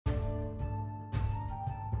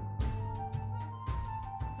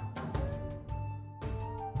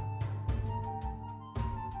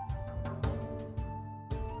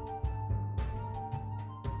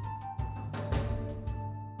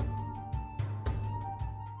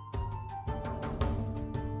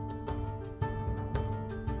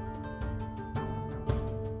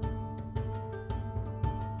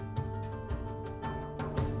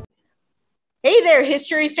Hey there,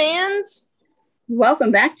 history fans.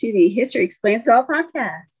 Welcome back to the History Explains It All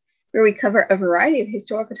podcast, where we cover a variety of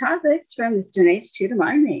historical topics from the Stone Age to the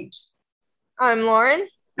modern age. I'm Lauren,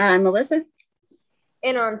 I'm Melissa.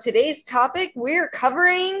 and on today's topic, we're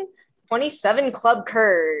covering 27 Club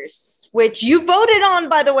Curse, which you voted on,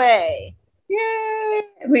 by the way. Yay!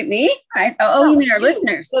 Wait, me? You mean our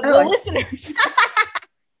listeners? The listeners.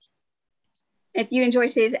 If you enjoyed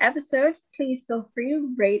today's episode, please feel free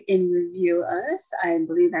to rate and review us. I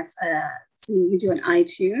believe that's something you can do on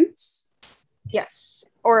iTunes. Yes,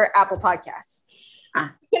 or Apple Podcasts. You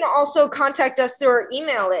can also contact us through our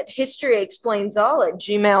email at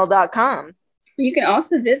historyexplainsall@gmail.com. You can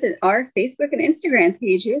also visit our Facebook and Instagram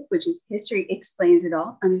pages, which is History Explains It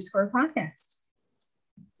All _podcast.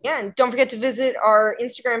 Yeah, and don't forget to visit our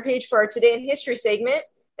Instagram page for our Today in History segment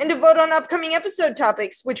and to vote on upcoming episode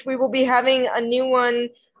topics, which we will be having a new one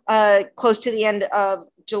close to the end of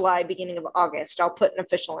July, beginning of August. I'll put an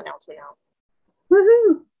official announcement out.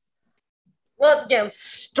 Woohoo! Let's get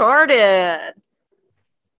started.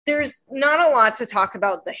 There's not a lot to talk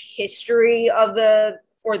about the history of the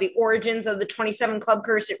origins of the 27 Club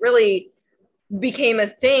Curse. It really became a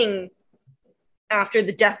thing after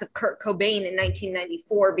the death of Kurt Cobain in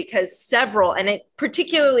 1994 because several, and it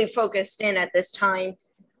particularly focused in at this time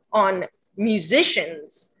on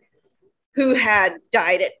musicians who had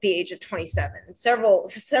died at the age of 27. Several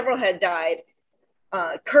had died.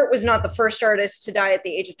 Kurt was not the first artist to die at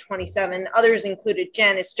the age of 27. Others included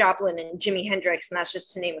Janis Joplin and Jimi Hendrix, and that's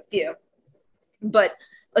just to name a few. But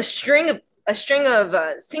a string of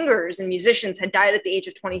singers and musicians had died at the age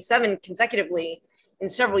of 27 consecutively in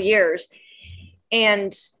several years.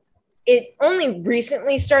 And it only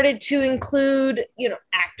recently started to include,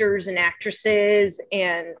 actors and actresses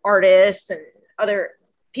and artists and other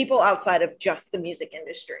people outside of just the music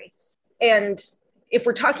industry. And if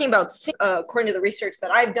we're talking about, according to the research that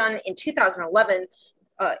I've done, in 2011,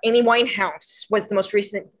 Amy Winehouse was the most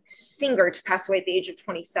recent singer to pass away at the age of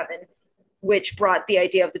 27, which brought the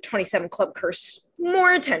idea of the 27 Club Curse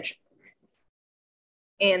more attention.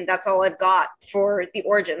 And that's all I've got for the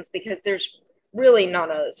origins, because there's really not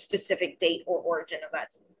a specific date or origin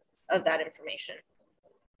of that information.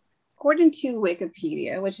 According to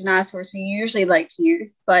Wikipedia, which is not a source we usually like to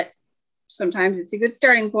use, but sometimes it's a good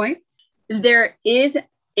starting point, there is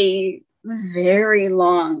a very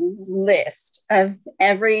long list of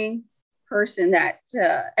every person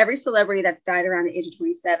every celebrity that's died around the age of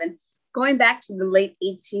 27, going back to the late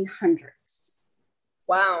 1800s.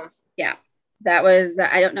 Wow. Yeah. That was,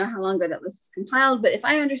 I don't know how long ago that list was compiled, but if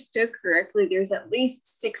I understood correctly, there's at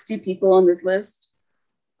least 60 people on this list.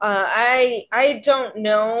 I don't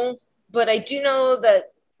know, but I do know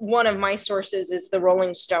that one of my sources is the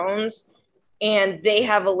Rolling Stones, and they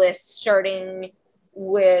have a list starting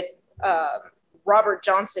with Robert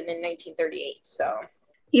Johnson in 1938. So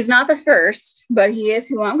he's not the first, but he is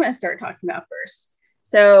who I'm going to start talking about first.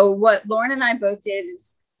 So what Lauren and I both did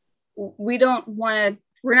is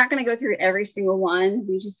we're not going to go through every single one.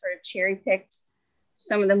 We just sort of cherry picked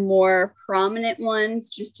some of the more prominent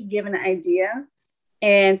ones just to give an idea.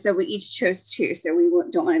 And so we each chose two. So we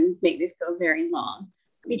don't want to make this go very long.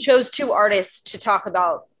 We chose two artists to talk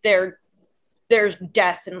about their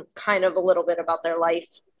death and kind of a little bit about their life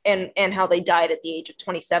and how they died at the age of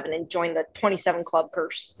 27 and joined the 27 Club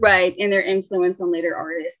Curse. Right. And their influence on later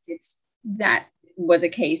artists, if that was a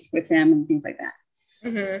case with them and things like that.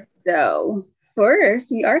 Mm-hmm. So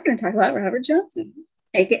first, we are going to talk about Robert Johnson,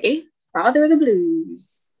 aka Father of the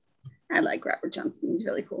Blues. I like Robert Johnson. He's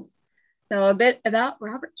really cool. So a bit about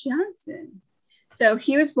Robert Johnson. So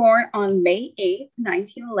he was born on May 8th,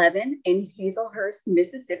 1911 in Hazelhurst,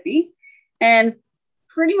 Mississippi, and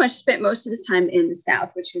pretty much spent most of his time in the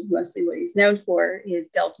South, which is mostly what he's known for, his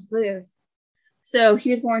Delta blues. So he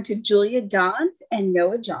was born to Julia Dodds and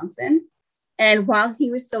Noah Johnson. And while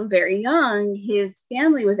he was still very young, his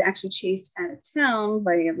family was actually chased out of town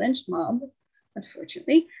by a lynch mob,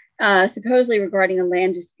 unfortunately, supposedly regarding a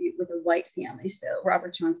land dispute with a white family. So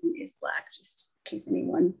Robert Johnson is Black, just in case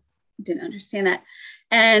anyone didn't understand that.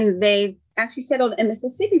 And they actually settled in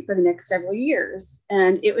Mississippi for the next several years.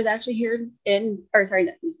 And it was actually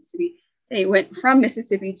not Mississippi. They went from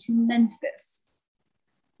Mississippi to Memphis.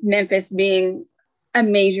 Memphis being a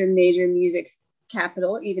major music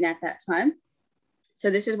capital, even at that time. So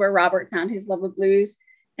this is where Robert found his love of blues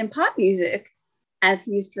and pop music as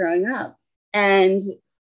he was growing up. And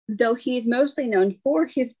though he's mostly known for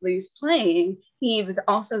his blues playing, he was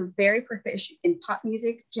also very proficient in pop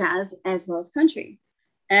music, jazz, as well as country.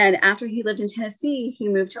 And after he lived in Tennessee, he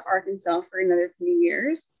moved to Arkansas for another few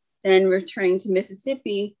years, then returning to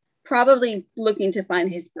Mississippi probably looking to find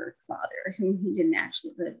his birth father, whom he didn't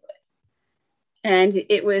actually live with. And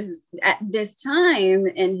it was at this time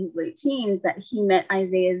in his late teens that he met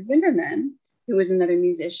Isaiah Zimmerman, who was another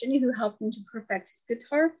musician who helped him to perfect his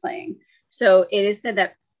guitar playing. So it is said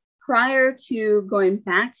that prior to going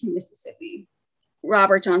back to Mississippi,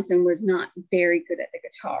 Robert Johnson was not very good at the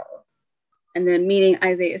guitar. And then meeting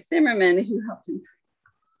Isaiah Zimmerman, who helped him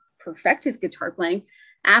perfect his guitar playing,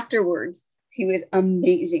 afterwards, he was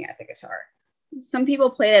amazing at the guitar. Some people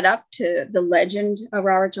play it up to the legend of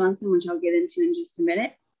Robert Johnson, which I'll get into in just a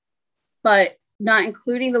minute. But not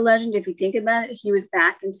including the legend, if you think about it, he was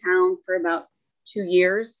back in town for about 2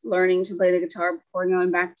 years learning to play the guitar before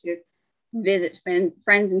going back to visit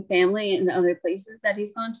friends and family and other places that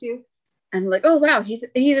he's gone to. And like, oh, wow, he's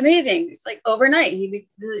amazing. It's like overnight. It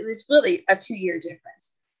was really a 2-year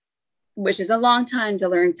difference, which is a long time to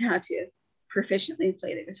learn how to proficiently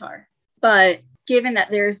play the guitar. But given that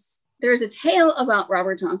there's a tale about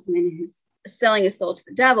Robert Johnson and his selling his soul to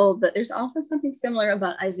the devil, but there's also something similar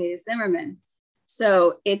about Isaiah Zimmerman.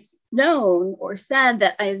 So it's known or said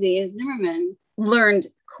that Isaiah Zimmerman learned,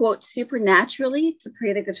 quote, supernaturally to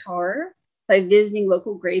play the guitar by visiting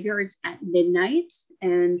local graveyards at midnight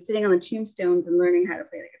and sitting on the tombstones and learning how to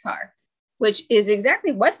play the guitar, which is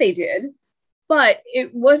exactly what they did. But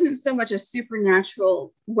it wasn't so much a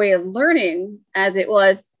supernatural way of learning as it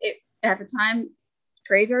was at the time.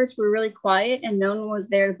 Graveyards were really quiet and no one was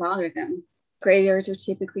there to bother them. Graveyards are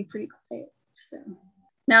typically pretty quiet. So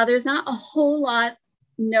now there's not a whole lot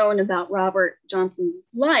known about Robert Johnson's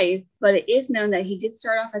life, but it is known that he did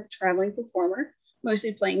start off as a traveling performer,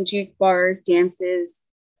 mostly playing juke bars, dances,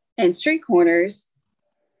 and street corners.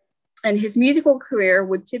 And his musical career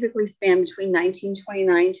would typically span between 1929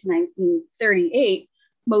 to 1938,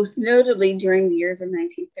 most notably during the years of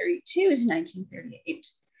 1932 to 1938.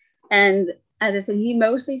 And as I said, he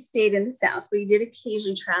mostly stayed in the South, but he did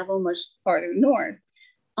occasionally travel much farther north.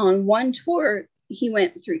 On one tour, he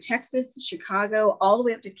went through Texas, Chicago, all the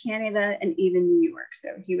way up to Canada, and even New York. So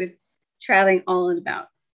he was traveling all and about.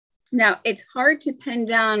 Now, it's hard to pin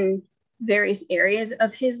down various areas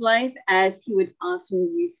of his life, as he would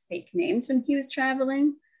often use fake names when he was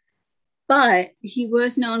traveling. But he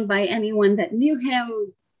was known by anyone that knew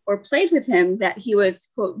him or played with him that he was,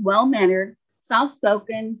 quote, well-mannered,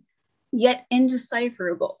 soft-spoken, yet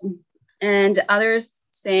indecipherable. And others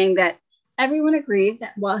saying that everyone agreed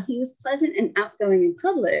that while he was pleasant and outgoing in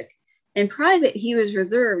public, in private, he was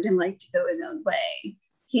reserved and liked to go his own way.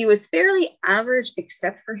 He was fairly average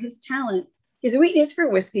except for his talent, his weakness for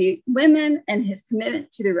whiskey, women, and his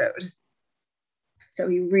commitment to the road. So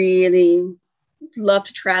he really loved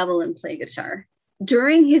to travel and play guitar.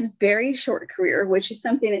 During his very short career, which is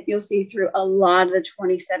something that you'll see through a lot of the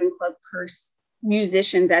 27 Club Curse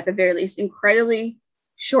musicians, at the very least, incredibly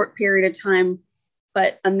short period of time,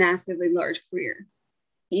 but a massively large career,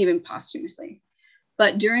 even posthumously.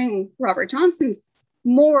 But during Robert Johnson's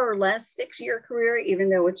more or less 6-year career, even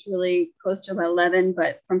though it's really close to about 11,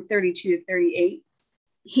 but from 32 to 38,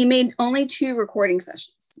 he made only 2 recording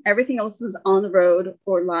sessions. Everything else was on the road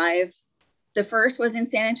or live. The first was in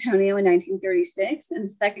San Antonio in 1936, and the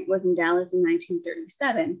second was in Dallas in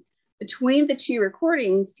 1937. Between the 2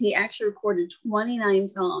 recordings, he actually recorded 29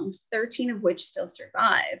 songs, 13 of which still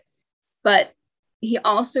survive. But he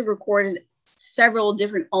also recorded several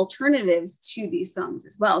different alternatives to these songs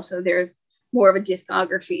as well. So there's more of a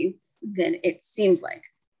discography than it seems like.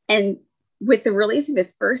 And with the release of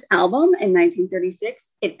his first album in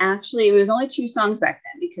 1936, it was only 2 songs back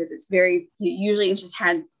then, because usually it just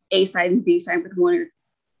had A side and B side with 1 or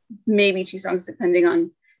maybe 2 songs, depending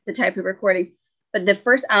on the type of recording. But the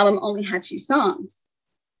first album only had 2 songs,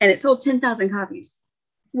 and it sold 10,000 copies,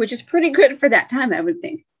 which is pretty good for that time, I would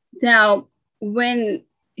think. Now, when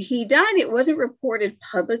he died, it wasn't reported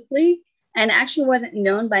publicly and actually wasn't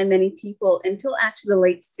known by many people until after the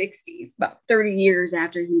late 60s, about 30 years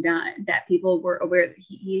after he died, that people were aware that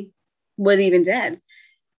he was even dead.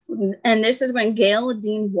 And this is when Gail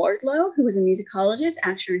Dean Wardlow, who was a musicologist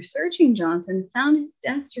actually researching Johnson, found his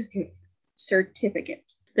death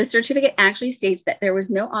certificate. The certificate actually states that there was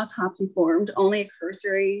no autopsy performed, only a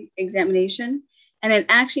cursory examination. And it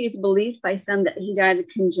actually is believed by some that he died of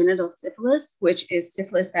congenital syphilis, which is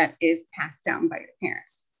syphilis that is passed down by your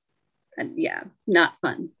parents. And yeah, not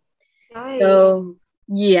fun. Nice. So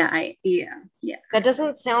yeah. That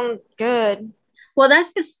doesn't sound good. Well,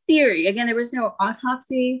 that's the theory. Again, there was no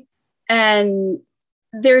autopsy, and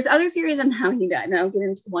there's other theories on how he died. And I'll get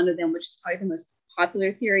into one of them, which is probably the most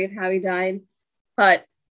popular theory of how he died. But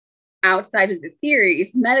outside of the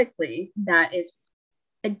theories, medically, that is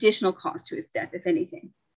additional cost to his death, if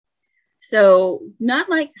anything. So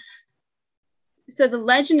the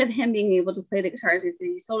legend of him being able to play the guitar is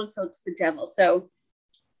he sold his soul to the devil. So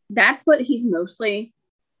that's what he's mostly,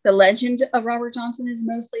 the legend of Robert Johnson is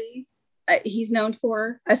mostly he's known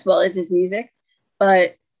for, as well as his music.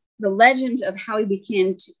 But the legend of how he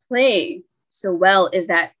began to play so well is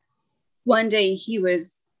that one day he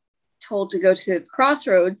was told to go to the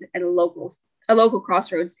crossroads at a local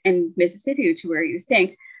crossroads in Mississippi, to where he was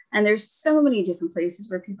staying. And there's so many different places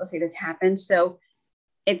where people say this happened. So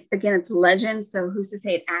it's legend. So who's to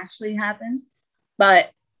say it actually happened?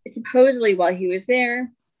 But supposedly while he was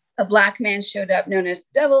there, a black man showed up known as the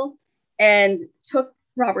devil and took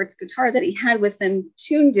Robert's guitar that he had with him,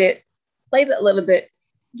 tuned it, played it a little bit,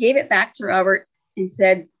 gave it back to Robert and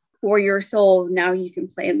said, "For your soul, now you can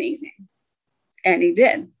play amazing." And he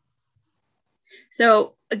did.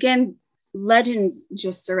 So again, legends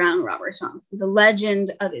just surround Robert Johnson. The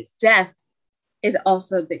legend of his death is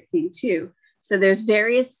also a big thing too. So there's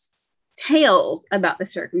various tales about the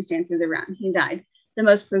circumstances around he died. The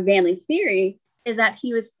most prevailing theory is that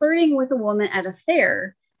he was flirting with a woman at a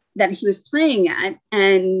fair that he was playing at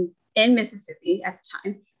and in Mississippi at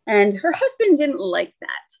the time. And her husband didn't like that.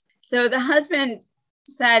 So the husband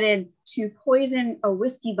decided to poison a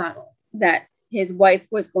whiskey bottle that his wife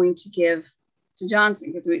was going to give to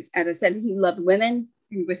Johnson, because, as I said, he loved women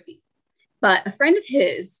and whiskey. But a friend of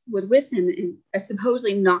his was with him and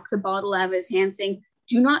supposedly knocked the bottle out of his hand, saying,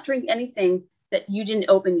 "Do not drink anything that you didn't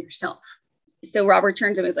open yourself." So Robert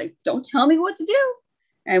turned to him and was like, "Don't tell me what to do."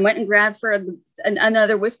 And went and grabbed for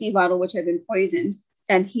another whiskey bottle, which had been poisoned,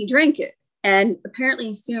 and he drank it. And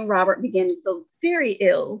apparently soon Robert began to feel very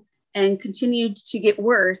ill and continued to get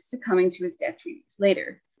worse, succumbing to his death 3 weeks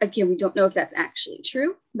later. Again, we don't know if that's actually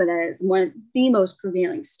true, but that is one of the most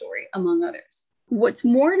prevailing story among others. What's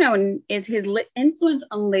more known is his influence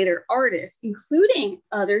on later artists, including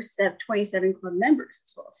other 27 Club members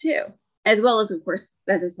as well, too. As well as, of course,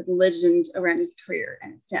 as I said, the legend around his career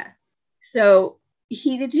and his death. So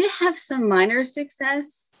he did have some minor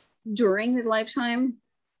success during his lifetime,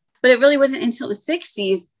 but it really wasn't until the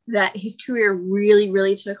 60s that his career really,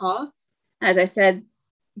 really took off. As I said,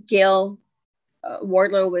 Gail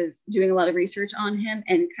Wardlow was doing a lot of research on him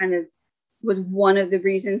and kind of was one of the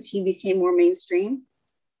reasons he became more mainstream.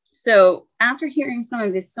 So after hearing some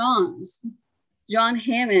of his songs, John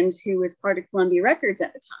Hammond, who was part of Columbia Records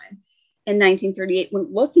at the time, in 1938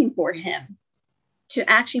 went looking for him to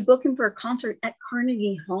actually book him for a concert at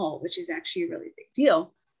Carnegie Hall, which is actually a really big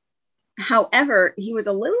deal. However, he was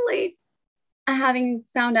a little late, having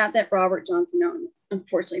found out that Robert Johnson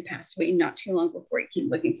unfortunately passed away not too long before he came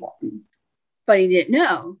looking for him. But he didn't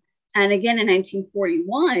know. And again, in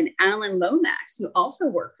 1941, Alan Lomax, who also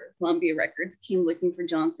worked for Columbia Records, came looking for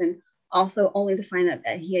Johnson, also only to find out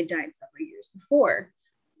that he had died several years before.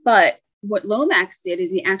 But what Lomax did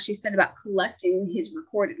is he actually set about collecting his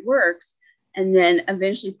recorded works and then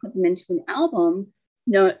eventually put them into an album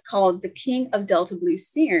called The King of Delta Blues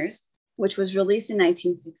Singers, which was released in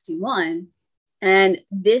 1961. And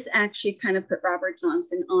this actually kind of put Robert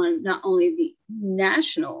Johnson on not only the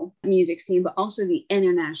national music scene, but also the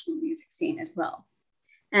international music scene as well.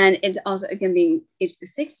 And it's also, again, it's the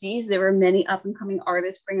 60s, there were many up and coming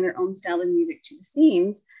artists bringing their own style of music to the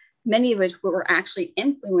scenes, many of which were actually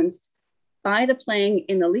influenced by the playing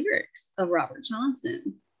in the lyrics of Robert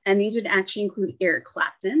Johnson. And these would actually include Eric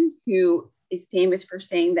Clapton, who is famous for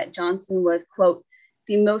saying that Johnson was, quote,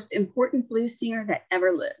 the most important blues singer that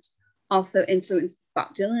ever lived. Also influenced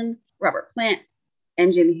Bob Dylan, Robert Plant,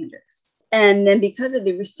 and Jimi Hendrix. And then because of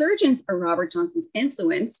the resurgence of Robert Johnson's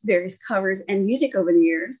influence, various covers and music over the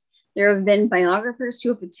years, there have been biographers who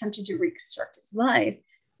have attempted to reconstruct his life.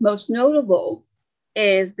 Most notable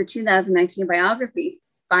is the 2019 biography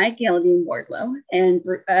by Geraldine Wardlow and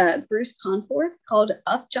Bruce Conforth called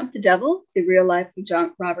Up Jumped the Devil, The Real Life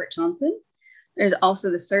of Robert Johnson. There's also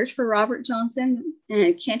The Search for Robert Johnson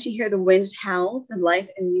and Can't You Hear the Wind Howl, The Life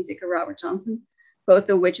and Music of Robert Johnson, both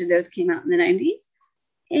of which of those came out in the 90s.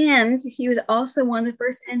 And he was also one of the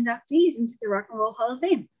first inductees into the Rock and Roll Hall of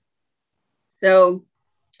Fame. So,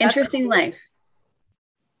 interesting life.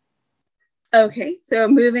 Okay, so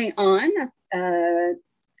moving on. I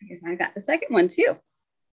guess I got the second one too.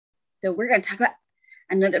 So we're going to talk about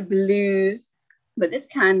another blues, but this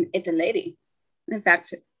time it's a lady. In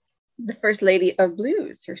fact, the first lady of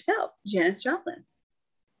blues herself, Janis Joplin.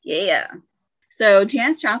 Yeah. So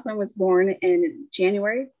Janis Joplin was born in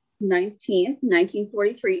January 19th,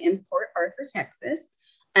 1943 in Port Arthur, Texas,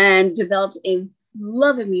 and developed a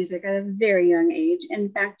love of music at a very young age. In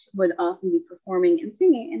fact, would often be performing and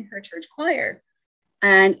singing in her church choir.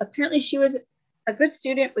 And apparently she was a good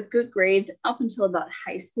student with good grades up until about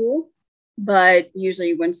high school. But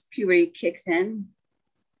usually once puberty kicks in,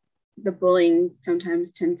 the bullying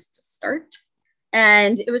sometimes tends to start.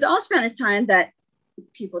 And it was also around this time that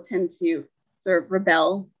people tend to sort of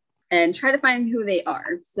rebel and try to find who they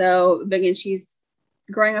are. So again, she's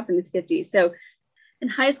growing up in the 50s. So in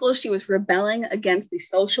high school, she was rebelling against the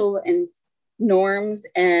social and norms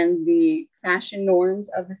and the fashion norms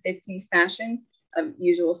of the 50s fashion of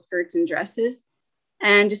usual skirts and dresses,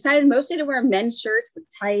 and decided mostly to wear men's shirts with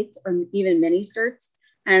tights or even mini skirts.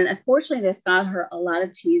 And unfortunately, this got her a lot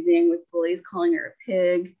of teasing, with bullies calling her a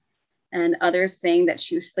pig and others saying that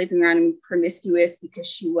she was sleeping around and promiscuous because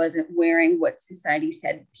she wasn't wearing what society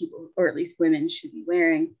said people, or at least women, should be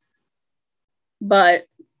wearing. But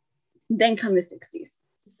then come the 60s.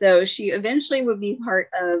 So she eventually would be part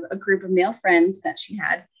of a group of male friends that she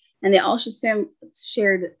had, and they also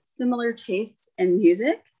shared similar tastes in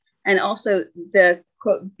music, and also the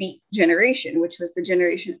quote beat generation, which was the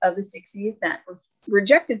generation of the 60s that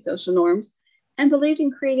rejected social norms and believed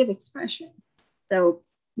in creative expression. So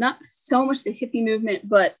not so much the hippie movement,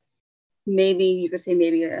 but maybe you could say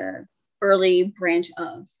maybe a early branch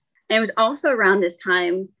of. And it was also around this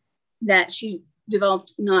time that she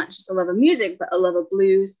developed not just a love of music, but a love of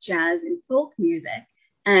blues, jazz, and folk music.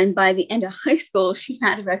 And by the end of high school, she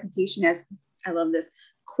had a reputation as, I love this,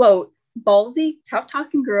 quote, ballsy,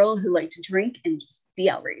 tough-talking girl who liked to drink and just be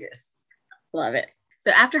outrageous. Love it.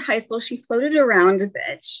 So after high school, she floated around a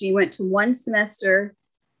bit. She went to one semester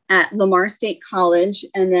at Lamar State College,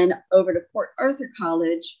 and then over to Port Arthur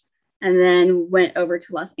College, and then went over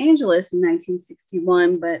to Los Angeles in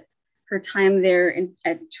 1961. But her time there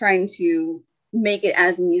at trying to make it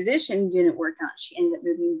as a musician didn't work out. She ended up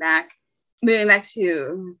moving back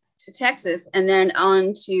to Texas, and then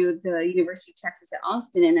on to the University of Texas at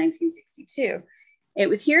Austin in 1962. It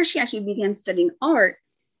was here she actually began studying art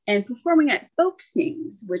and performing at Folk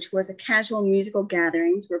Sings, which was a casual musical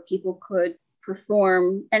gatherings where people could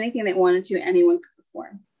perform anything they wanted to, anyone could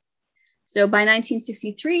perform. So by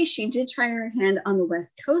 1963, she did try her hand on the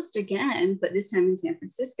West Coast again, but this time in San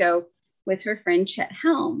Francisco with her friend Chet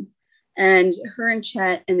Helms. And her and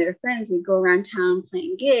Chet and their friends would go around town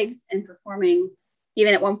playing gigs and performing,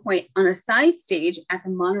 even at one point on a side stage at the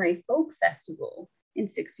Monterey Folk Festival in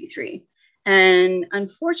 63. And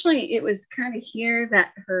unfortunately, it was kind of here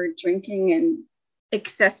that her drinking and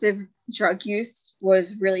excessive drug use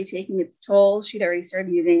was really taking its toll. She'd already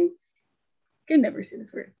started using, I can never say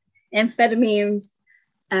this word, amphetamines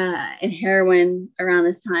and heroin around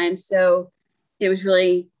this time. So it was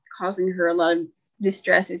really causing her a lot of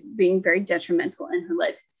distress. It was being very detrimental in her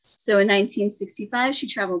life. So in 1965, she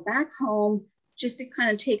traveled back home just to kind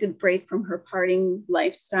of take a break from her partying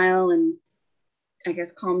lifestyle and I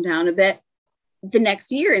guess calm down a bit. The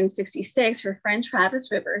next year in 66, her friend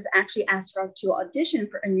Travis Rivers actually asked her to audition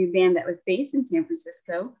for a new band that was based in San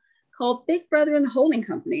Francisco called Big Brother and the Holding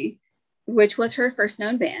Company, which was her first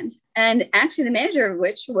known band. And actually the manager of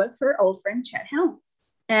which was her old friend Chet Helms.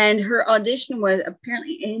 And her audition was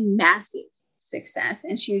apparently a massive success,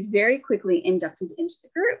 and she was very quickly inducted into the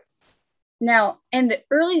group. Now, in the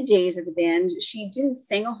early days of the band, she didn't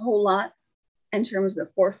sing a whole lot in terms of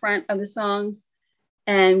the forefront of the songs,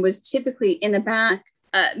 and was typically in the back,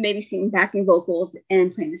 maybe singing backing vocals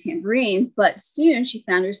and playing the tambourine. But soon she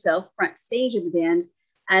found herself front stage of the band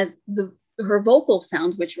as her vocal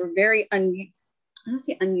sounds, which were very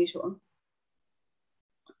unusual,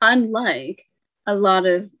 unlike a lot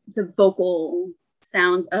of the vocal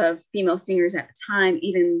sounds of female singers at the time.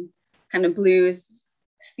 Even kind of blues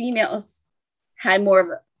females had more of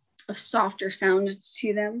a softer sound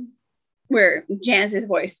to them, where Janet's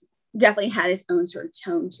voice definitely had its own sort of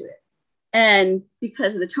tone to it. And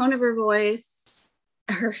because of the tone of her voice,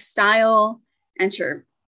 her style, and her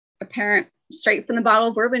apparent straight from the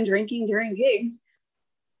bottle bourbon drinking during gigs,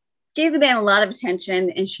 gave the band a lot of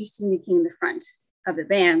attention, and she soon became the front of the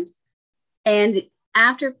band. And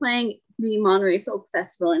after playing the Monterey Folk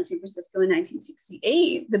Festival in San Francisco in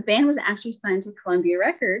 1968, the band was actually signed to Columbia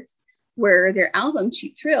Records, where their album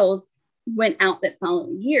Cheap Thrills went out that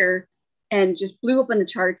following year and just blew up in the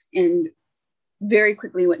charts and very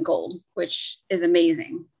quickly went gold, which is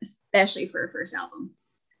amazing, especially for her first album.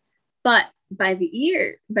 But by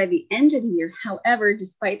the end of the year, however,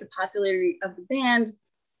 despite the popularity of the band,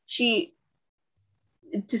 she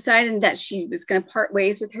decided that she was going to part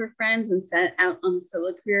ways with her friends and set out on a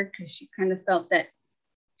solo career, because she kind of felt that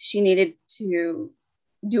she needed to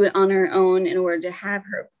do it on her own in order to have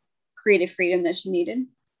her creative freedom that she needed.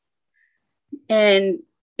 And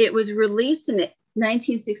it was released in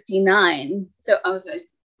 1969. So I was going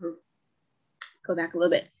to go back a little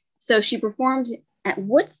bit. So she performed at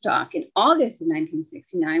Woodstock in August of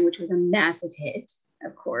 1969, which was a massive hit,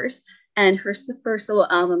 of course. And her first solo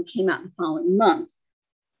album came out the following month.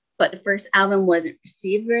 But the first album wasn't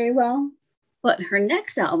received very well. But her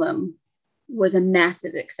next album was a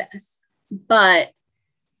massive success. But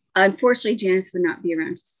unfortunately, Janis would not be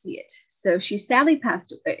around to see it. So she sadly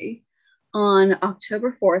passed away on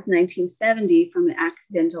October 4th, 1970, from an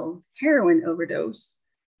accidental heroin overdose.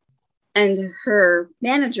 And her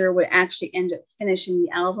manager would actually end up finishing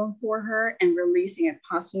the album for her and releasing it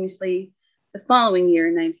posthumously the following year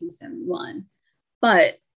in 1971.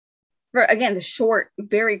 But for, again, the short,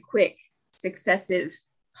 very quick, successive,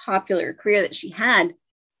 popular career that she had,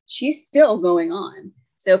 she's still going on.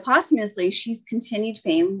 So posthumously, she's continued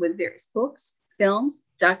fame with various books, films,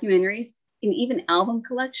 documentaries, and even album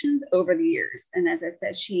collections over the years. And as I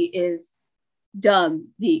said, she is dubbed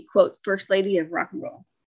the, quote, First Lady of Rock and Roll.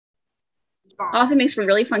 Also makes for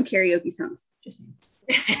really fun karaoke songs. Just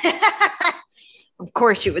Of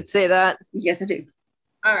course you would say that. Yes, I do.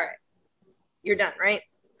 All right. You're done, right?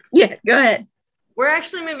 Yeah, go ahead. We're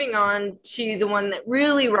actually moving on to the one that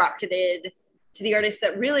really rocketed, to the artist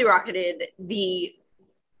that really rocketed the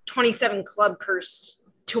 27 Club curse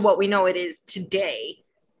to what we know it is today,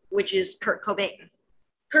 which is Kurt Cobain.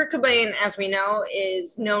 Kurt Cobain, as we know,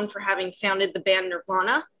 is known for having founded the band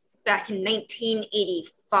Nirvana back in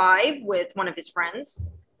 1985 with one of his friends.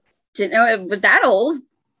 Didn't know it was that old.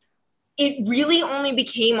 It really only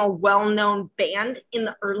became a well-known band in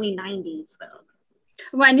the early 90s, though.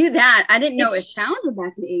 Well, I knew that. I didn't know it founded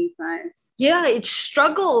back in 85. Yeah, it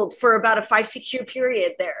struggled for about a 5-6 year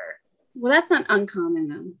period there. Well, that's not uncommon,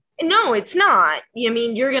 though. No, it's not. I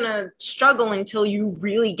mean, you're going to struggle until you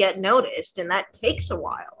really get noticed, and that takes a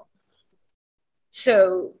while.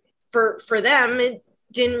 So for them, it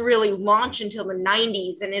didn't really launch until the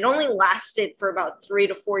 90s, and it only lasted for about 3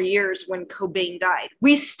 to 4 years when Cobain died.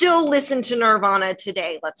 We still listen to Nirvana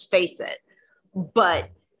today, let's face it. But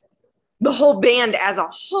the whole band as a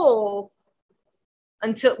whole,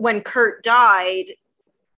 until when Kurt died,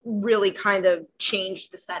 really kind of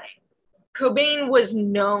changed the setting. Cobain was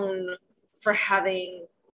known for having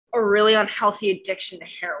a really unhealthy addiction to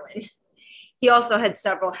heroin. He also had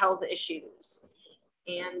several health issues,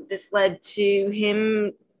 and this led to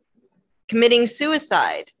him committing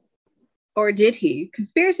suicide. Or did he?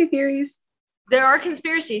 Conspiracy theories? There are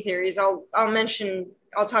conspiracy theories. I'll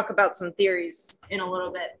talk about some theories in a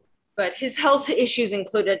little bit. But his health issues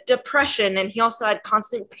included depression, and he also had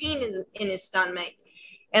constant pain in his stomach.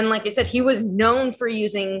 And like I said, he was known for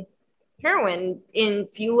using heroin. And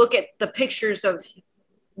if you look at the pictures of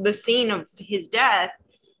the scene of his death,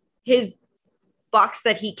 his box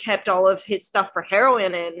that he kept all of his stuff for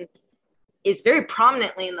heroin in is very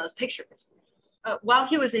prominently in those pictures. While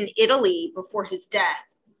he was in Italy before his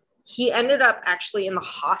death, he ended up actually in the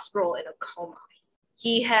hospital in a coma.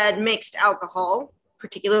 He had mixed alcohol,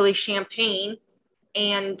 particularly champagne,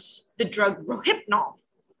 and the drug Rohypnol.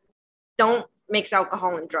 Don't mix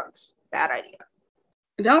alcohol and drugs. Bad idea.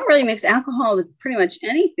 Don't really mix alcohol with pretty much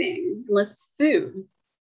anything unless it's food.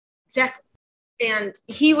 Exactly. And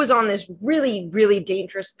he was on this really, really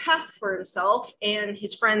dangerous path for himself, and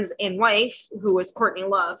his friends and wife, who was Courtney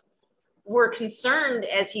Love, were concerned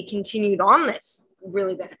as he continued on this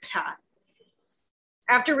really bad path.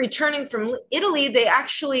 After returning from Italy, they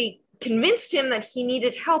actually convinced him that he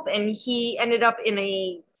needed help, and he ended up in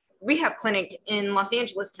a rehab clinic in Los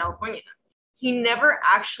Angeles, California. He never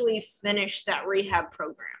actually finished that rehab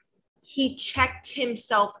program. He checked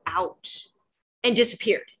himself out and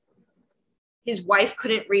disappeared. His wife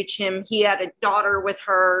couldn't reach him. He had a daughter with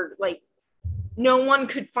her. Like, no one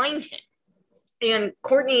could find him. And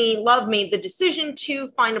Courtney Love made the decision to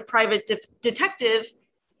find a private detective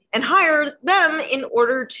and hire them in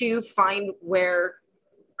order to find where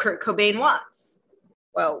Kurt Cobain was.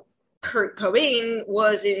 Well, Kurt Cobain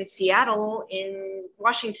was in Seattle, in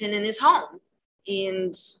Washington, in his home.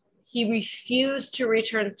 And he refused to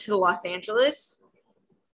return to Los Angeles.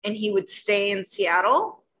 And he would stay in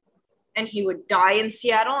Seattle. And he would die in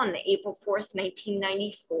Seattle on April 4th,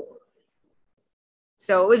 1994.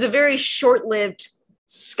 So it was a very short-lived,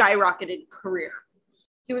 skyrocketed career.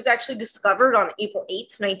 He was actually discovered on April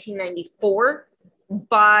 8th, 1994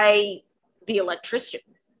 by the electrician.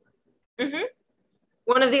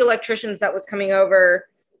 One of the electricians that was coming over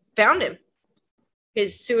found him.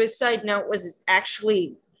 His suicide note was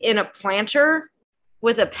actually in a planter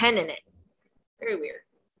with a pen in it. Very weird.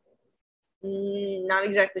 Not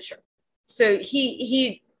exactly sure. So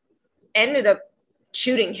he ended up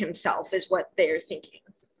shooting himself is what they're thinking,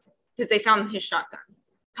 because they found his shotgun.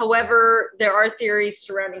 However, there are theories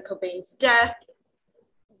surrounding Cobain's death.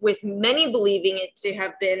 with many believing it to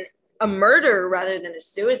have been a murder rather than a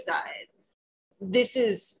suicide. This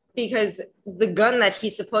is because the gun that he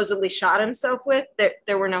supposedly shot himself with,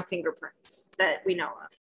 there were no fingerprints that we know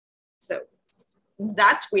of. So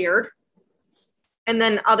that's weird. And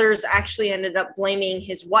then others actually ended up blaming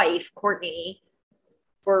his wife, Courtney,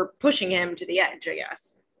 for pushing him to the edge, I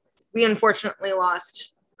guess. We unfortunately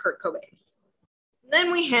lost Kurt Cobain.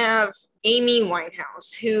 Then we have Amy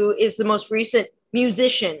Winehouse, who is the most recent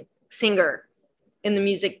musician, singer in the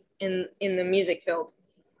music field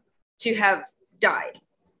to have died.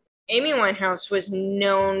 Amy Winehouse was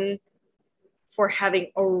known for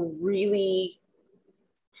having a really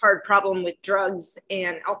hard problem with drugs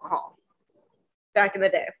and alcohol back in the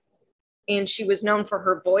day. And she was known for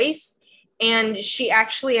her voice. And she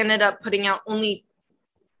actually ended up putting out only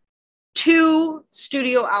 2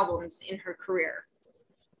 studio albums in her career.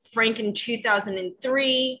 Frank in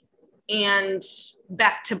 2003 and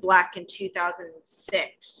Back to Black in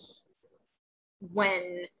 2006,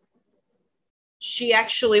 when she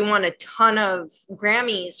actually won a ton of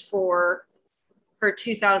Grammys for her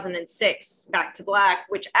 2006 Back to Black,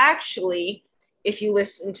 which actually, if you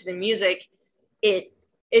listen to the music, it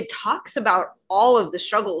talks about all of the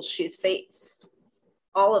struggles she's faced,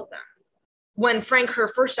 all of them. When Frank, her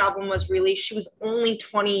first album was released, she was only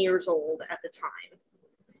 20 years old at the time.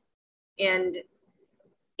 And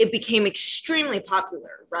it became extremely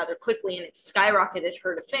popular rather quickly, and it skyrocketed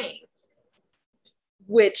her to fame,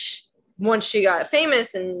 which once she got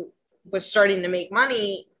famous and was starting to make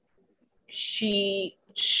money, she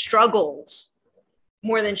struggled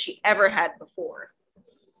more than she ever had before.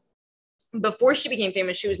 Before she became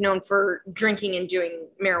famous, she was known for drinking and doing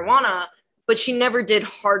marijuana, but she never did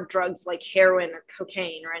hard drugs like heroin or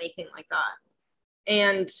cocaine or anything like that.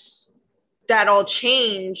 And that all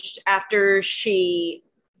changed after she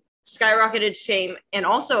skyrocketed to fame, and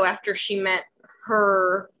also after she met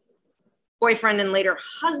her boyfriend and later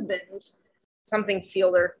husband, something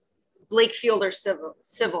Fielder, Blake Fielder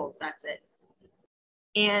Civil, that's it.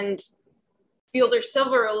 And Fielder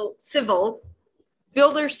Civil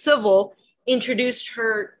introduced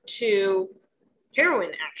her to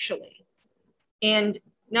heroin, actually. And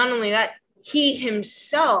not only that, he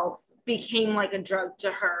himself became like a drug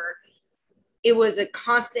to her. It was a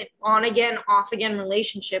constant on again, off again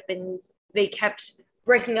relationship, and they kept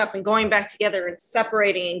breaking up and going back together and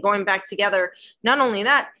separating and going back together. Not only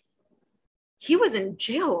that, he was in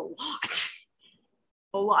jail a lot.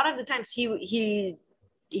 A lot of the times he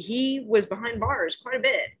was behind bars quite a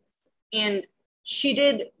bit. And she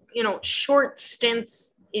did, short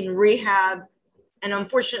stints in rehab, and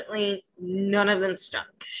unfortunately, none of them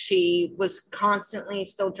stuck. She was constantly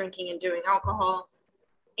still drinking and doing alcohol.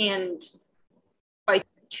 And by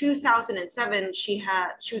 2007, she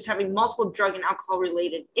was having multiple drug and alcohol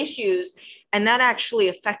related issues, and that actually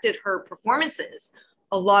affected her performances.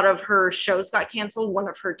 A lot of her shows got canceled. One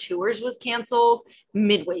of her tours was canceled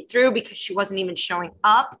midway through because she wasn't even showing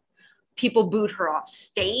up. People booed her off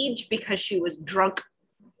stage because she was drunk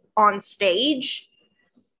on stage.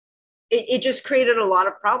 It just created a lot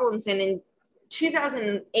of problems. And in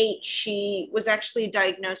 2008, she was actually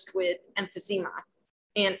diagnosed with emphysema.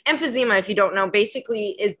 And emphysema, if you don't know,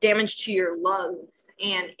 basically is damage to your lungs,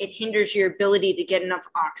 and it hinders your ability to get enough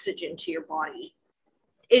oxygen to your body.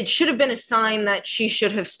 It should have been a sign that she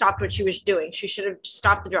should have stopped what she was doing. She should have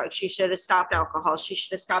stopped the drugs. She should have stopped alcohol. She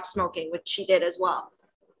should have stopped smoking, which she did as well.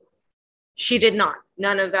 She did not.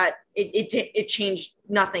 None of that. It changed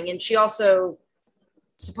nothing. And she also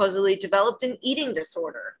supposedly developed an eating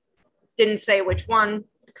disorder. Didn't say which one.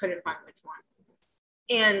 Couldn't find which one.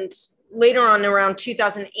 And later on, around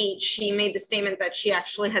 2008, she made the statement that she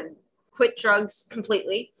actually had quit drugs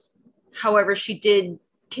completely. However, she did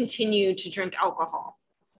continue to drink alcohol.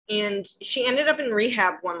 And she ended up in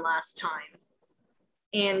rehab one last time.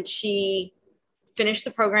 And she finished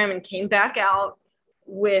the program and came back out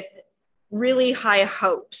with really high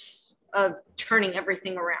hopes of turning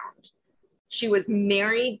everything around. She was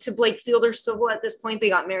married to Blake Fielder Civil at this point. They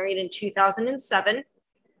got married in 2007.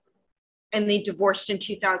 And they divorced in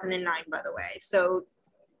 2009, by the way. So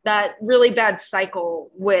that really bad cycle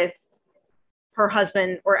with her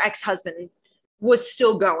husband or ex-husband was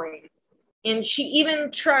still going. And she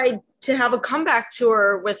even tried to have a comeback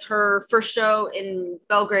tour with her first show in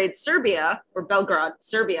Belgrade, Serbia.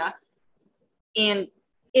 And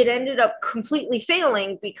it ended up completely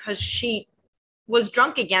failing because she was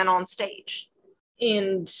drunk again on stage.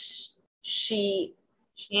 And she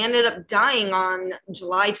ended up dying on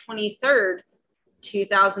July 23rd,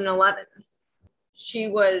 2011. She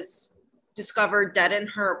was discovered dead in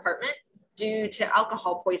her apartment due to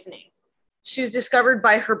alcohol poisoning. She was discovered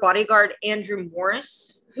by her bodyguard, Andrew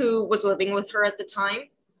Morris, who was living with her at the time.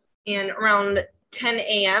 And around 10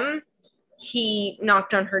 a.m., he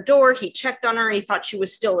knocked on her door. He checked on her. He thought she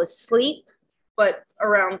was still asleep. But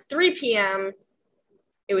around 3 p.m.,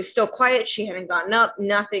 it was still quiet. She hadn't gotten up,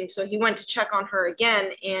 nothing. So he went to check on her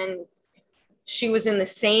again, and she was in the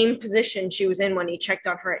same position she was in when he checked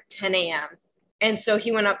on her at 10 a.m. And so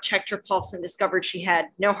he went up, checked her pulse, and discovered she had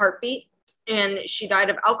no heartbeat. And she died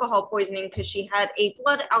of alcohol poisoning because she had a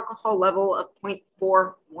blood alcohol level of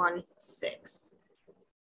 0.416.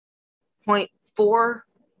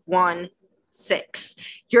 0.416.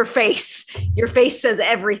 Your face says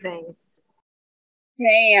everything.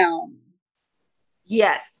 Damn.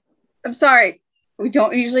 Yes. I'm sorry. We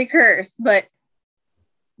don't usually curse, but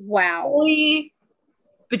wow. Holy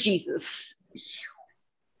bejesus.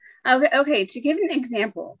 Okay, to give an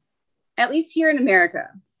example, at least here in America,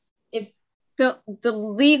 if the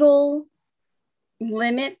legal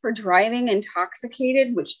limit for driving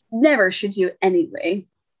intoxicated, which never should do anyway,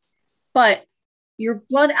 but your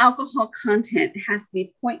blood alcohol content has to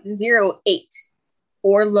be 0.08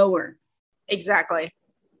 or lower. Exactly.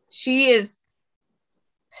 She is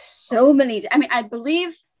so many. I mean, I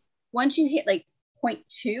believe once you hit like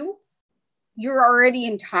 0.2, you're already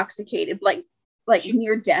intoxicated, like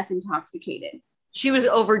near death intoxicated. She was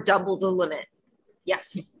over double the limit.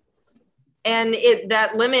 Yes. And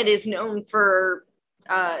that limit is known for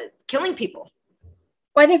killing people.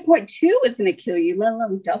 Well, I think 0.2 is going to kill you, let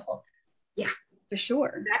alone double. Yeah. For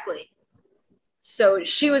sure. Exactly. So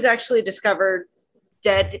she was actually discovered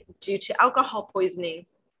dead due to alcohol poisoning.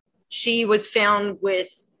 She was found with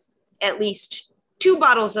at least 2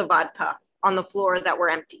 bottles of vodka on the floor that were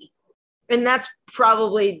empty. And that's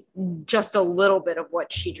probably just a little bit of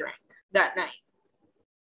what she drank that night.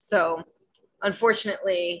 So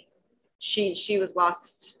unfortunately, she was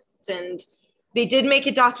lost. And they did make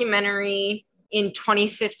a documentary in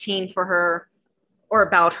 2015 for her, or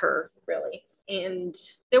about her, really. And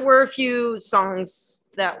there were a few songs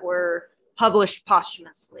that were published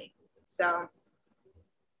posthumously. So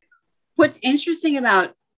what's interesting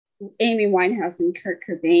about Amy Winehouse and Kurt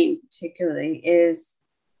Cobain particularly is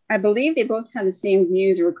I believe they both had the same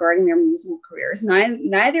views regarding their musical careers.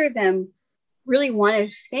 Neither of them really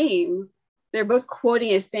wanted fame. They're both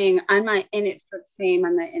quoting as saying, I'm not in it for fame,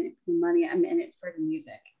 I'm not in it for money, I'm in it for the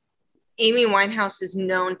music. Amy Winehouse is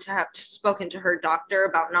known to have spoken to her doctor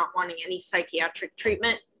about not wanting any psychiatric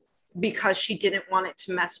treatment because she didn't want it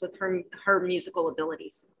to mess with her musical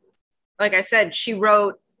abilities. Like I said, she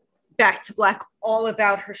wrote Back to Black all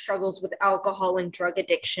about her struggles with alcohol and drug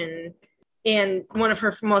addiction. And one of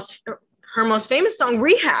her most famous song,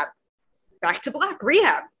 Rehab. Back to Black,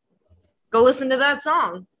 Rehab. Go listen to that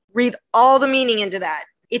song. Read all the meaning into that.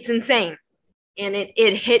 It's insane. And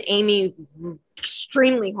it hit Amy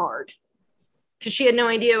extremely hard because she had no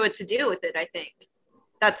idea what to do with it, I think.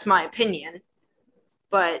 That's my opinion.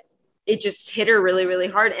 But it just hit her really, really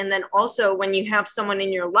hard. And then also when you have someone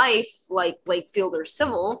in your life like Blake Fielder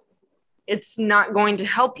Civil, it's not going to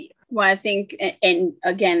help you. Well, I think, and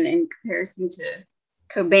again, in comparison to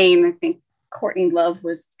Cobain, I think Courtney Love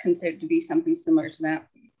was considered to be something similar to that.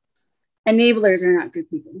 Enablers are not good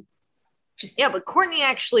people. But Courtney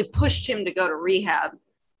actually pushed him to go to rehab.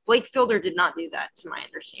 Blake Fielder did not do that, to my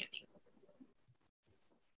understanding.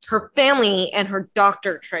 Her family and her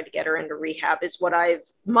doctor tried to get her into rehab, is what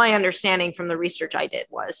my understanding from the research I did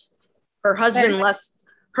was. Her husband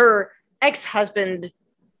her ex-husband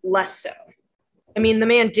less so. I mean, the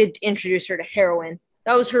man did introduce her to heroin.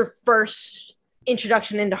 That was her first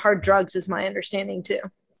introduction into hard drugs, is my understanding too.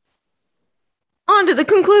 On to the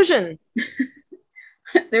conclusion.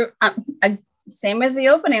 Same as the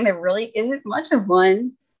opening, there really isn't much of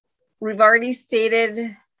one. We've already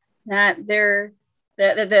stated that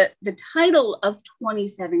the title of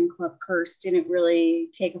 27 Club Curse didn't really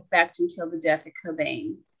take effect until the death of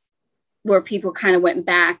Cobain, where people kind of went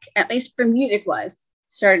back, at least for music wise,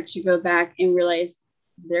 started to go back and realize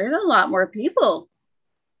there's a lot more people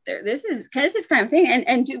there. This is kind of thing.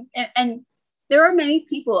 And there are many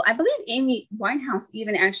people. I believe Amy Winehouse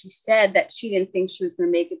even actually said that she didn't think she was going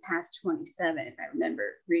to make it past 27, if I remember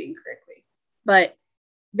reading correctly. But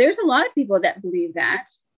there's a lot of people that believe that.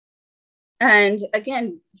 And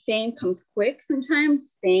again, fame comes quick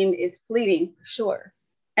sometimes. Fame is fleeting for sure.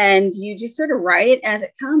 And you just sort of write it as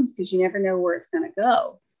it comes because you never know where it's going to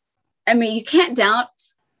go. I mean, you can't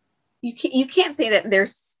say that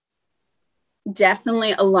there's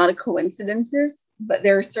definitely a lot of coincidences, but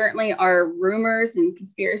there certainly are rumors and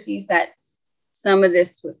conspiracies that some of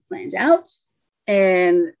this was planned out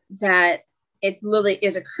and that it really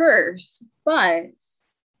is a curse. But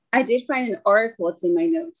I did find an article, it's in my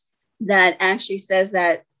notes, that actually says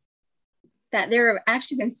that there have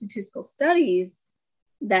actually been statistical studies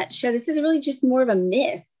that show this is really just more of a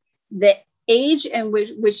myth. The age in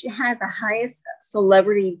which has the highest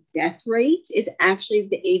celebrity death rate is actually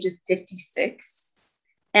the age of 56.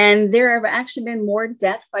 And there have actually been more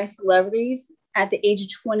deaths by celebrities at the age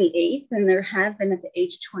of 28 than there have been at the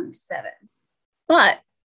age of 27. But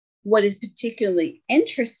what is particularly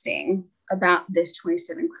interesting about this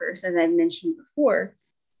 27 curse, as I've mentioned before,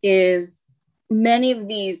 is many of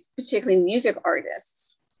these, particularly music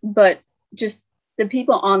artists, but just the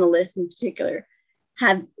people on the list in particular,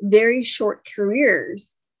 have very short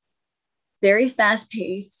careers, very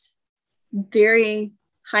fast-paced, very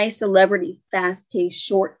high celebrity, fast-paced,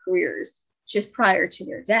 short careers just prior to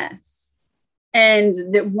their deaths. And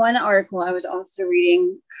the one article I was also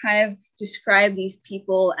reading kind of described these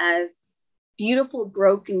people as beautiful,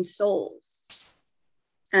 broken souls.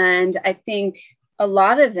 And I think a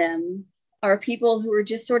lot of them are people who are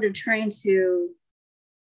just sort of trying to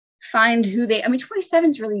find who they, 27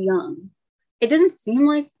 is really young. It doesn't seem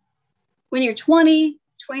like when you're 20,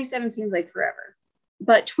 27 seems like forever,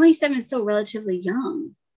 but 27 is still relatively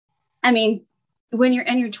young. I mean, when you're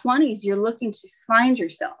in your 20s, you're looking to find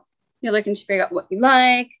yourself. You're looking to figure out what you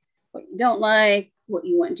like, what you don't like, what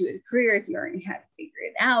you want to do as a career if you already have to figure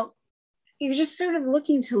it out. You're just sort of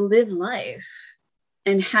looking to live life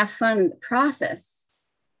and have fun in the process,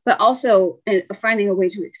 but also finding a way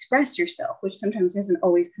to express yourself, which sometimes doesn't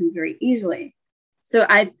always come very easily. So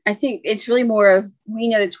I think it's really more of, we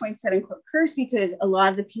know the 27 Club curse because a lot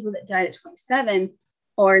of the people that died at 27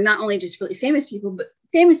 are not only just really famous people, but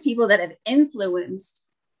famous people that have influenced.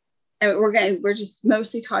 And we're just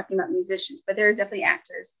mostly talking about musicians, but there are definitely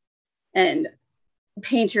actors and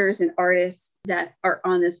painters and artists that are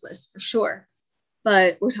on this list for sure.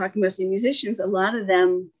 But we're talking mostly musicians. A lot of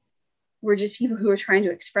them were just people who were trying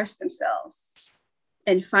to express themselves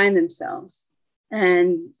and find themselves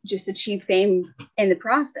and just achieve fame in the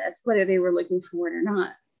process, whether they were looking for it or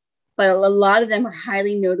not. But a lot of them are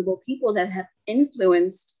highly notable people that have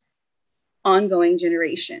influenced ongoing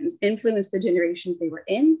generations, influenced the generations they were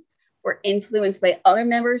in, were influenced by other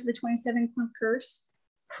members of the 27 Club curse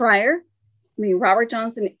prior. Robert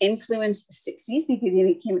Johnson influenced the 60s because he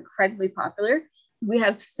became incredibly popular. We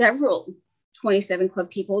have several 27 Club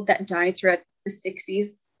people that died throughout the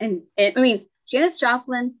 60s. And Janis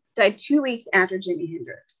Joplin died 2 weeks after Jimi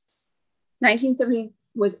Hendrix. 1970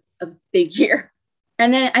 was a big year.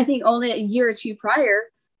 And then I think only a year or two prior,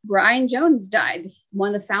 Brian Jones died,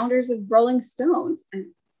 one of the founders of Rolling Stones. And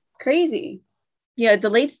crazy. The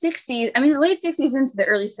late 60s, the late 60s into the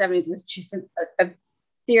early 70s was just a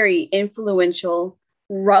very influential,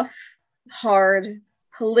 rough, hard,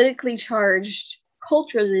 politically charged,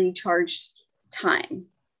 culturally charged time.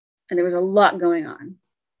 And there was a lot going on.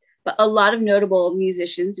 But a lot of notable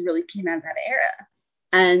musicians really came out of that era.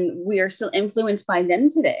 And we are still influenced by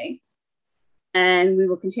them today. And we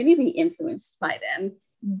will continue to be influenced by them.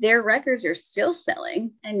 Their records are still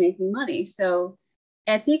selling and making money. So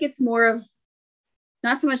I think it's more of,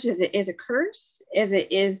 not so much as it is a curse, as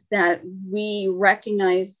it is that we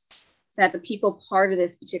recognize that the people part of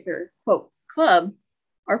this particular, quote, club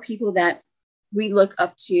are people that we look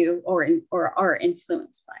up to or are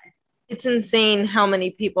influenced by. It's insane how many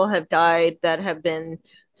people have died that have been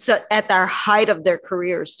at their height of their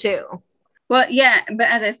careers too. Well, yeah, but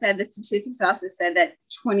as I said, the statistics also said that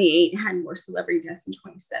 28 had more celebrity deaths than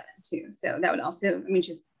 27 too. So that would also,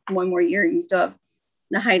 just one more year, you still have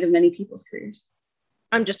the height of many people's careers.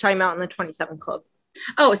 I'm just talking about in the 27 Club.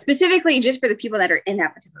 Oh, specifically just for the people that are in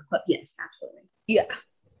that particular club. Yes, absolutely.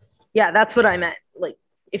 Yeah, that's what I meant. Like,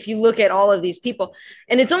 if you look at all of these people,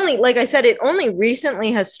 and it's only, like I said, it only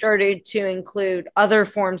recently has started to include other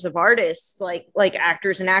forms of artists, like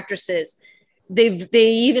actors and actresses. They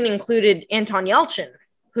even included Anton Yelchin,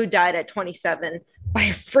 who died at 27 by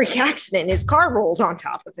a freak accident. His car rolled on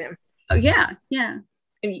top of him. Oh, yeah.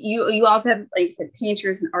 You also have, like you said,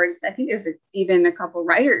 painters and artists. I think there's even a couple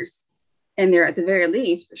writers in there at the very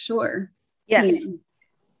least, for sure. Yes. Painting.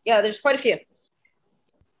 Yeah, there's quite a few.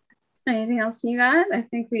 Anything else you got?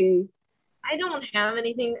 I don't have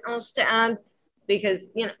anything else to add because,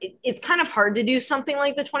 it's kind of hard to do something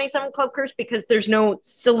like the 27 Club curse because there's no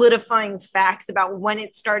solidifying facts about when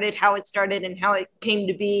it started, how it started, and how it came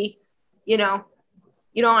to be. You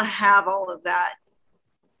don't have all of that.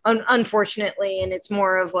 Unfortunately, and it's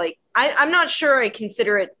more of like, I'm not sure I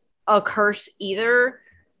consider it a curse either.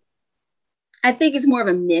 I think it's more of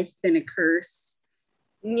a myth than a curse.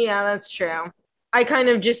 Yeah, that's true. I kind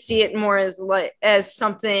of just see it more as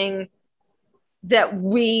something that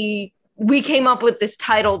we we came up with this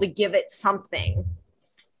title to give it something,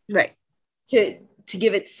 right? To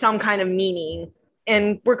give it some kind of meaning.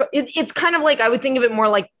 And it's kind of like, I would think of it more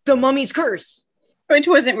like the Mummy's Curse, which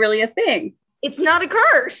wasn't really a thing. It's not a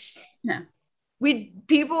curse. No.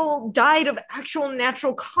 People died of actual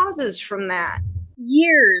natural causes from that.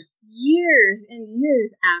 Years and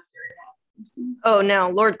years after it. Oh no,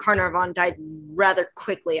 Lord Carnarvon died rather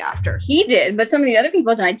quickly after. He did, but some of the other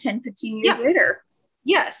people died 10, 15 years later.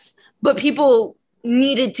 Yes, but people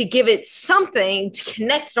needed to give it something to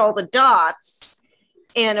connect all the dots.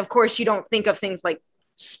 And of course, you don't think of things like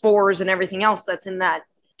spores and everything else that's in that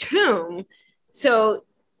tomb. So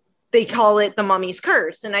they call it the Mummy's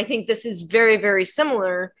Curse. And I think this is very, very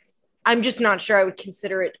similar. I'm just not sure I would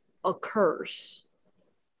consider it a curse.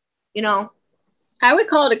 You know? I would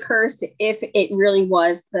call it a curse if it really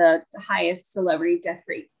was the highest celebrity death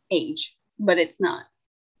rate age, but it's not.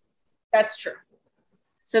 That's true.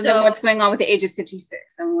 So then what's going on with the age of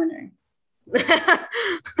 56? I'm wondering.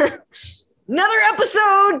 Another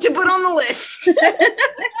episode to put on the list.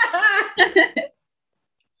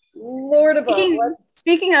 Lord above.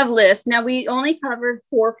 Speaking of lists, now we only covered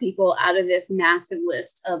 4 people out of this massive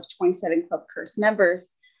list of 27 Club Curse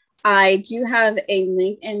members. I do have a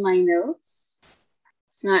link in my notes.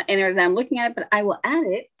 It's not in there that I'm looking at, but I will add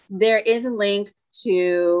it. There is a link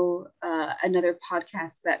to another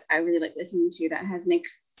podcast that I really like listening to that has an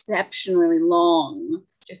exceptionally long,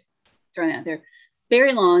 just throwing it out there,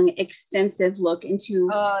 very long, extensive look into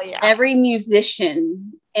every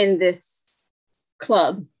musician in this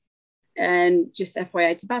club. And just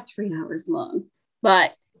FYI, it's about 3 hours long.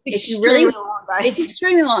 But if you really, it's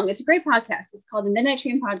extremely long. It's a great podcast. It's called the Midnight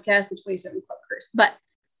Train Podcast, the 27 Club Curse. But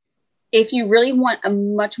if you really want a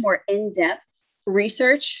much more in-depth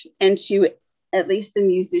research into at least the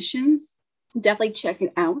musicians, definitely check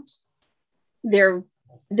it out. They're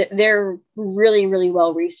really, really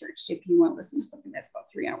well researched if you want to listen to something that's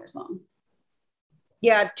about 3 hours long.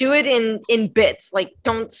 Yeah, do it in bits. Like,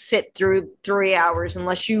 don't sit through 3 hours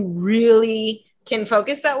unless you really can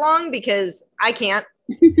focus that long, because I can't.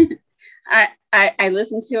 I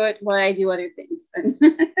listen to it while I do other things.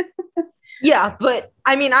 Yeah, but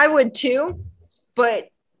I mean, I would too, but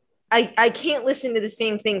I can't listen to the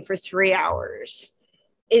same thing for 3 hours.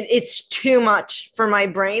 It's too much for my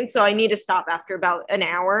brain. So I need to stop after about an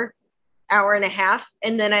hour and a half,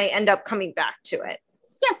 and then I end up coming back to it.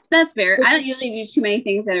 Yeah, that's fair. I don't usually do too many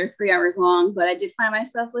things that are 3 hours long, but I did find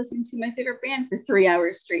myself listening to my favorite band for 3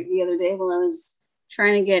 hours straight the other day while I was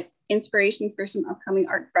trying to get inspiration for some upcoming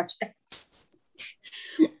art projects.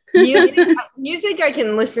 Music, I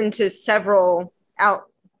can listen to several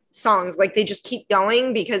songs. Like, they just keep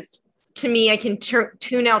going, because to me, I can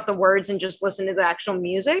tune out the words and just listen to the actual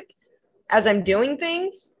music as I'm doing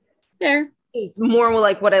things. Fair. Is more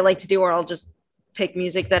like what I like to do, or I'll just pick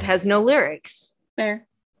music that has no lyrics. Fair.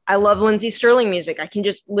 I love Lindsey Stirling music. I can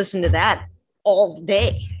just listen to that all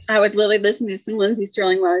day. I was literally listening to some Lindsey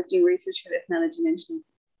Stirling while I was doing research for this, now that you mentioned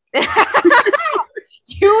it.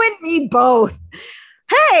 You and me both.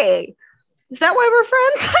 Hey, is that why we're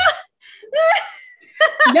friends?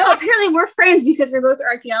 No, apparently we're friends because we're both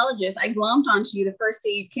archaeologists. I glommed onto you the first day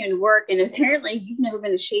you came to work, and apparently you've never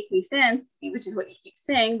been to shake me since, which is what you keep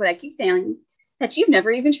saying, but I keep saying that you've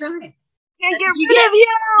never even tried. Can't get rid of you.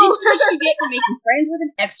 This is what you get for making friends with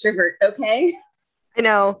an extrovert, okay? I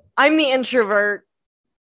know. I'm the introvert,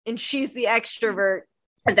 and she's the extrovert.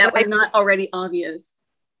 And that was not already obvious.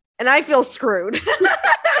 And I feel screwed.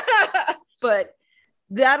 But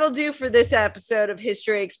that'll do for this episode of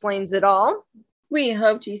History Explains It All. We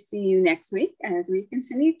hope to see you next week as we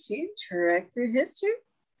continue to trek through history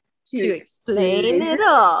to explain it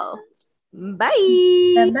all.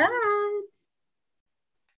 Bye. Bye-bye.